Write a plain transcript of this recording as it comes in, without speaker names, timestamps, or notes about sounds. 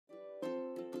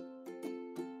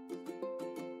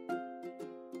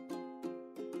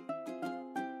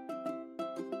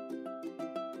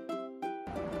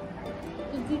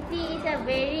EGT is a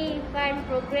very fun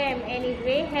program and is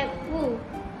very helpful.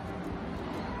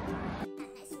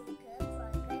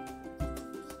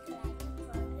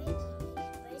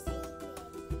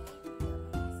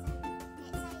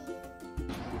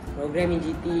 Program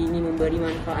EGT ini memberi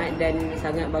manfaat dan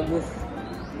sangat bagus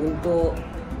untuk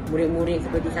murid-murid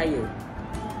seperti saya.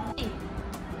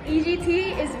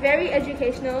 EGT is very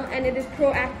educational and it is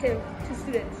proactive to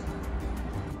students.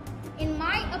 In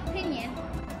my opinion,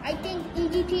 I think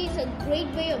EGT is a great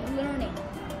way of learning.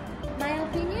 My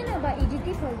opinion about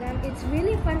EGT program, it's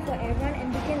really fun for everyone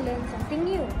and we can learn something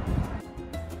new.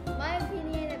 My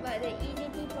opinion about the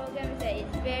EGT program is that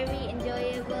it's very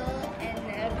enjoyable and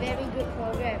a very good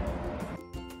program.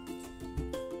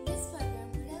 This program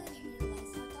really made me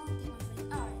realize how talented my friends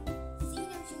are. Seeing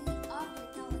them showing off their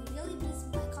talent really boosts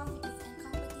my confidence and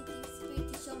competitive spirit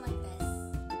to show my best.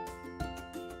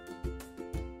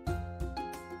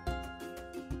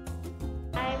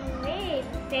 I made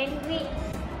sandwich.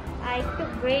 I took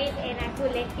bread and I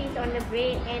put lettuce on the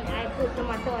bread and I put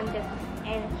tomato on the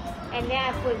and then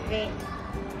I put bread.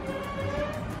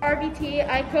 RBT,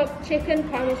 I cooked chicken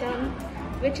parmesan,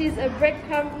 which is a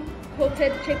breadcrumb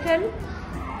coated chicken,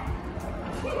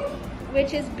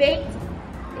 which is baked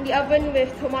in the oven with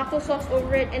tomato sauce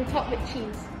over it and topped with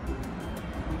cheese.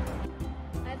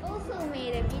 I've also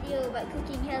made a video about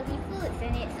cooking healthy foods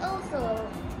and it also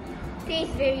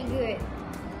tastes very good.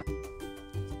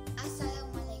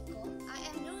 Assalamualaikum. I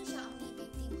am Nur Syamli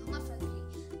binti Muhammad Fakri.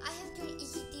 I have joined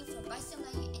EGT from Bahasa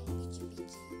Melayu and PGPK.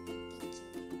 Thank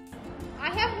you. I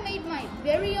have made my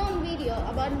very own video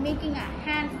about making a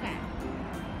hand fan.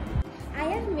 I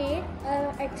have made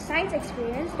a science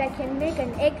experience that can make an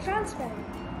egg transparent.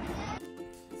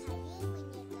 Saya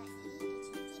menyertai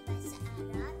EGT Bahasa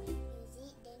Arab,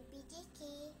 Muzik dan PJK.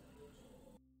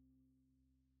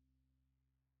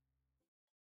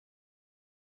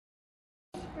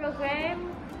 Program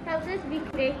helps us be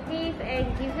creative and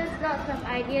gives us lots of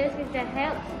ideas with the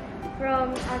help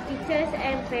from our teachers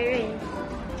and parents.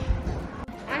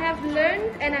 I have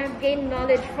learned and I've gained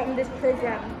knowledge from this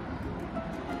program.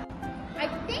 I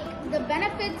think the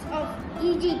benefits of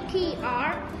EGT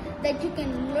are that you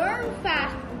can learn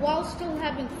fast while still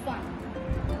having fun.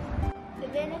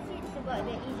 The benefits about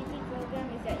the EGT program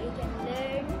is that you can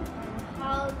learn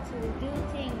how to do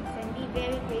things and be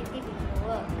very creative in your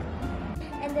work.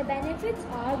 And the benefits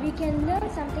are we can learn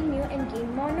something new and gain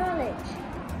more knowledge.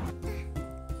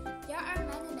 There are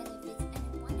many benefits,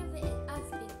 and one of it is us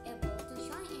being able to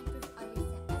shine and improve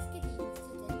ourselves as Canadian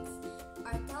students.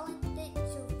 Our talented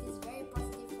through this very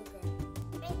positive program.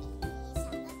 Program ini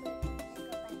sangat berguna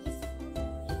kepada semua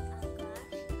murid agar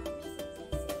kami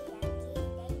sentiasa yakin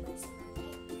dan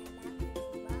bersemangat dalam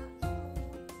menimba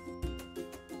ilmu.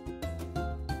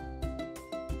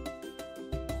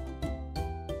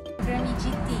 Program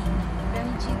EGT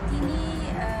ni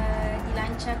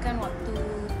dilancarkan waktu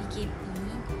PKP.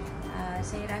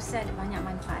 Saya rasa ada banyak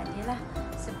manfaat dia lah,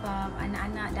 sebab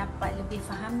anak-anak dapat lebih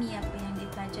fahami apa yang dia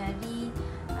pelajari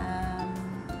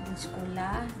di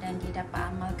sekolah dan dia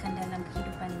dapat amalkan dalam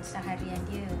kehidupan seharian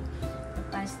dia.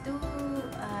 Lepas tu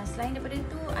selain daripada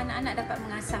tu, anak-anak dapat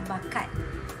mengasah bakat.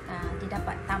 Dia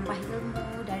dapat tambah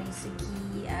ilmu dari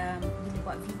segi bila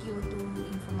buat video tu,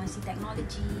 informasi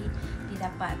teknologi. Dia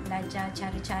dapat belajar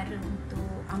cara-cara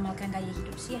untuk amalkan gaya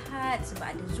hidup sihat,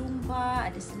 sebab ada zumba,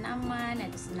 ada senaman,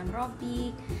 ada senam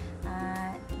aerobik,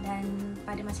 dan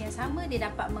pada masa yang sama dia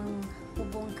dapat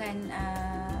menghubungkan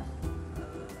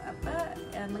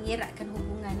mengeratkan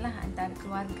hubungan lah antara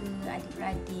keluarga,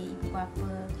 adik-beradik, ibu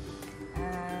bapa.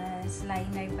 Selain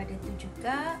daripada itu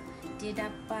juga dia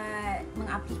dapat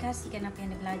mengaplikasikan apa yang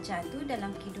dia belajar tu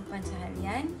dalam kehidupan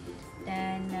seharian,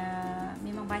 dan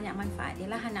memang banyak manfaat dia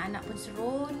lah. Anak-anak pun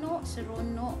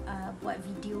seronok buat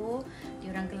video, dia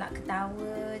orang gelak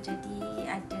ketawa, jadi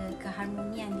ada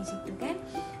keharmonian di situ kan.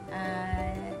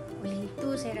 Oleh itu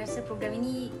saya rasa program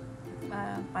ini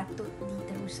patut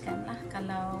diteruskan lah.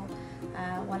 Kalau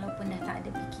walaupun dah tak ada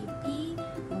PKP,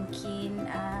 mungkin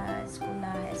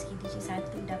sekolah SKDJ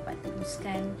 1 dapat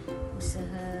teruskan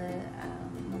usaha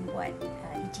membuat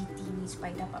EGT ni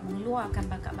supaya dapat mengeluarkan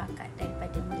bakat-bakat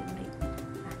daripada murid-murid.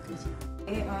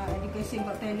 Education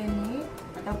Got Talent ni,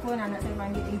 ataupun anak saya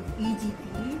panggil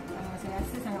EGT, saya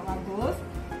rasa sangat bagus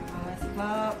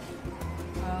sebab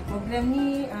program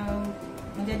ni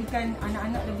menjadikan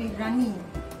anak-anak lebih berani.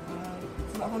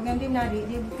 Sebab program dia menarik,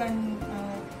 dia bukan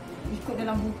ikut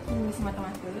dalam buku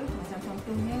semata-mata. Macam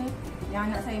contohnya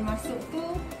yang anak saya masuk tu,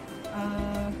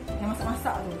 yang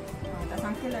masak-masak tu, tak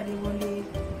sangka lah dia boleh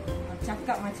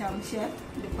cakap macam chef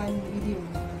depan video.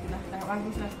 Itulah sangat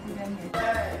baguslah program ni.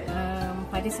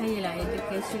 Pada saya lah,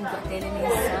 Education Got Talent ni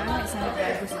sangat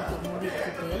bagus untuk murid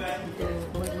kita, untuk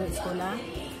murid-murid sekolah.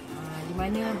 Di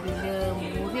mana bila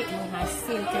murid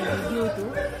menghasilkan video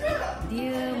tu,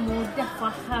 dia mudah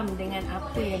faham dengan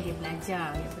apa yang dia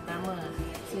belajar. Yang pertama.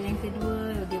 So, yang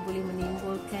kedua, dia boleh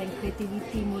menimbulkan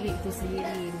kreativiti murid tu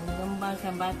sendiri,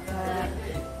 mengembangkan bakat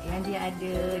yang dia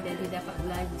ada dan dia dapat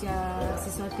belajar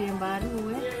sesuatu yang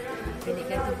baru.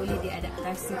 Pendek kata, boleh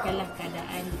diadaptasikanlah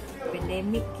keadaan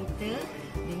pandemik kita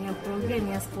dengan program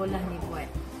yang sekolah ni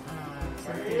buat.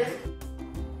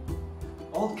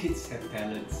 All kids have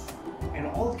talents and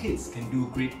all kids can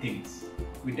do great things.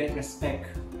 With that respect,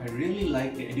 I really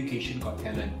like the Education Got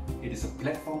Talent. It is a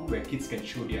platform where kids can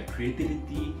show their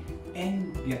creativity and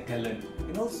their talent,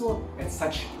 and also at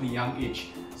such a young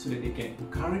age, so that they can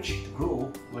encourage to grow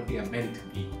what they are meant to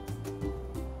be.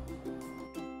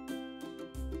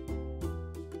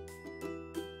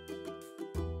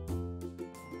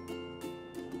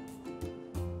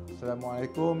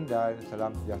 Assalamualaikum dan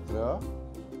salam sejahtera.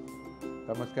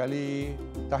 Pertama sekali,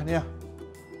 tahniah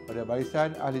pada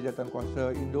barisan ahli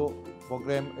jawatankuasa induk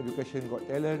program Education Got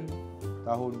Talent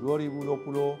tahun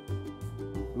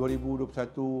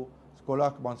 2020-2021 Sekolah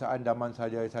Kebangsaan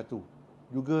Damansaraja 1.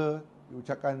 Juga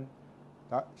diucapkan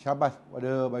syabas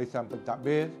pada barisan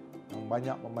pentadbir yang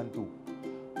banyak membantu.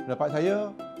 Pendapat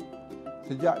saya,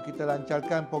 sejak kita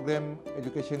lancarkan program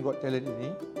Education Got Talent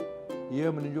ini, ia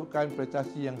menunjukkan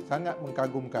prestasi yang sangat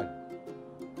mengkagumkan.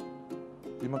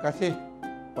 Terima kasih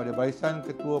kepada barisan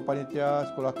Ketua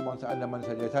Panitia Sekolah Kebangsaan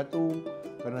Damansaraja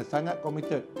 1 kerana sangat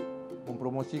komited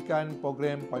mempromosikan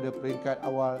program pada peringkat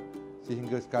awal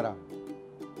sehingga sekarang.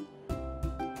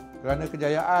 Kerana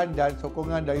kejayaan dan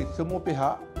sokongan dari semua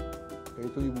pihak,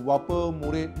 iaitu ibu bapa,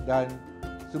 murid dan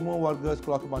semua warga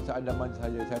Sekolah Kebangsaan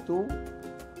Damansaraja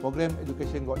 1, program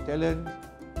Education Got Talent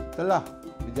telah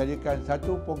dijadikan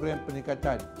satu program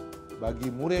peningkatan bagi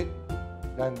murid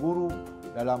dan guru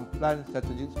dalam plan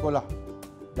strategik sekolah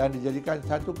dan dijadikan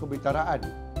satu kebitaraan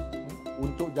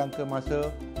untuk jangka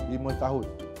masa 5 tahun,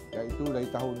 iaitu dari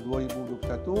tahun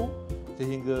 2021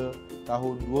 sehingga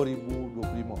tahun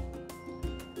 2025.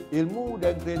 Ilmu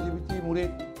dan kreativiti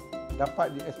murid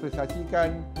dapat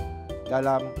diekspresasikan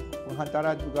dalam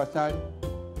penghantaran tugasan,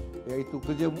 iaitu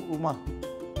kerja rumah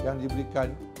yang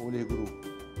diberikan oleh guru.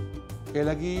 Sekali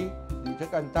lagi,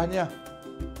 diucapkan tahniah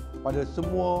pada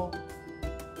semua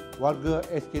warga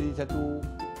SKD 1,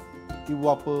 ibu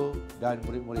bapa dan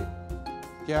murid-murid.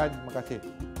 Sekian, terima kasih.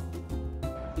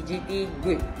 EGT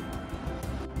good.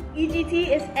 EGT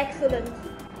is excellent.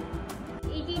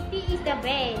 EGT is the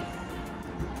best.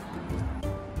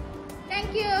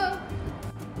 Thank you.